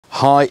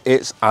Hi,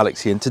 it's Alex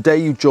here, and today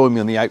you join me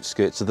on the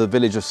outskirts of the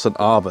village of St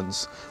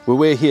Arvans, where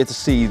we're here to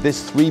see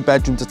this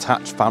 3-bedroom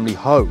detached family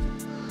home,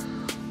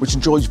 which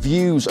enjoys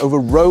views over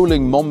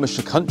rolling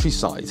Monmouthshire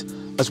countryside,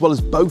 as well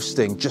as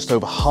boasting just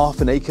over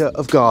half an acre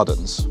of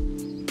gardens.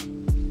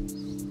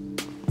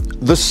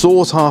 The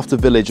sought-after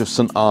village of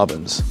St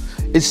Arvans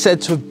is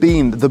said to have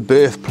been the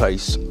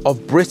birthplace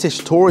of British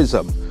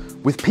tourism,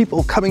 with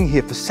people coming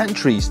here for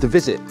centuries to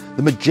visit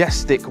the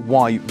majestic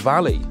Wye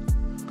Valley.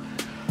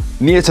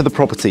 Near to the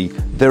property,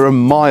 there are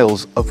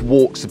miles of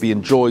walks to be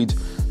enjoyed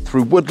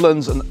through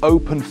woodlands and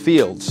open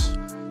fields,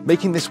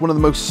 making this one of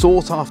the most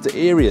sought-after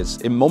areas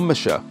in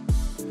Monmouthshire.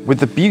 With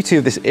the beauty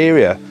of this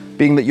area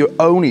being that you're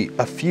only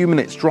a few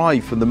minutes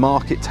drive from the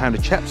market town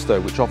of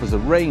Chepstow, which offers a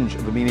range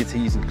of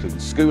amenities including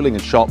schooling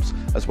and shops,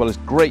 as well as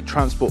great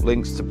transport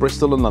links to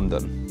Bristol and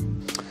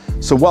London.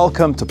 So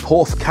welcome to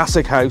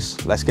Porthcasseg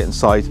House. Let's get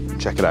inside and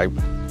check it out.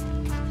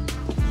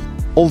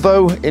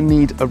 Although in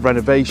need of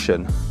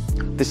renovation,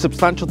 this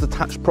substantial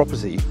detached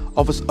property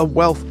offers a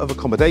wealth of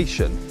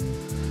accommodation.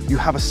 You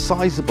have a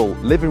sizable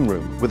living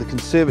room with a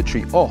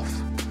conservatory off.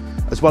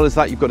 As well as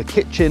that, you've got a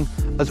kitchen,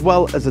 as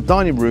well as a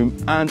dining room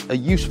and a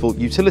useful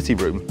utility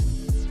room.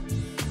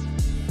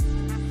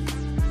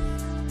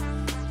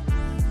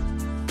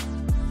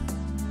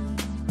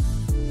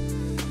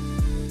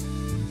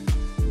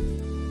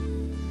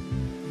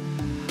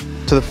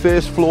 To the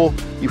first floor,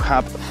 you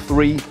have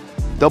 3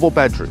 double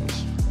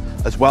bedrooms,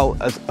 as well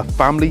as a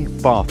family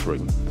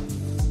bathroom.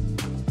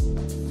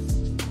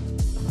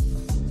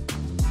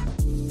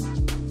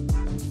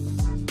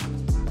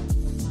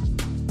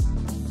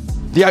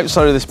 The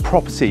outside of this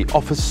property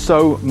offers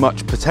so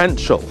much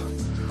potential.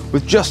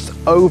 With just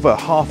over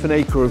half an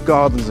acre of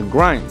gardens and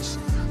grounds,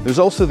 there's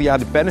also the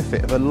added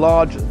benefit of a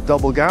large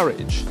double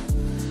garage.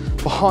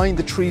 Behind,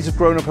 the trees have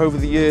grown up over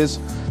the years,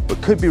 but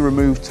could be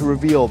removed to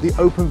reveal the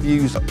open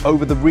views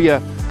over the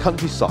rear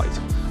countryside.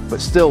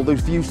 But still, those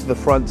views to the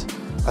front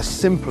are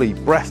simply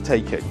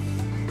breathtaking.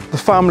 The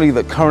family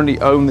that currently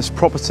own this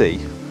property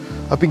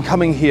have been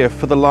coming here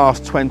for the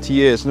last 20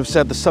 years and have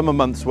said the summer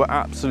months were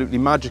absolutely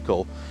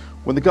magical.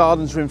 When the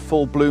gardens are in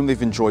full bloom,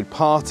 they've enjoyed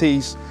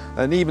parties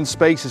and even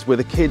spaces where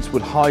the kids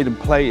would hide and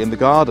play in the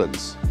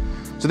gardens.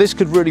 So this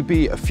could really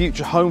be a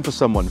future home for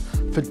someone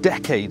for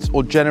decades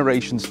or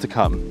generations to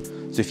come.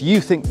 So if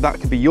you think that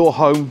could be your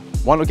home,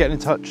 why not get in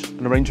touch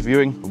and arrange a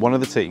viewing with one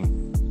of the team?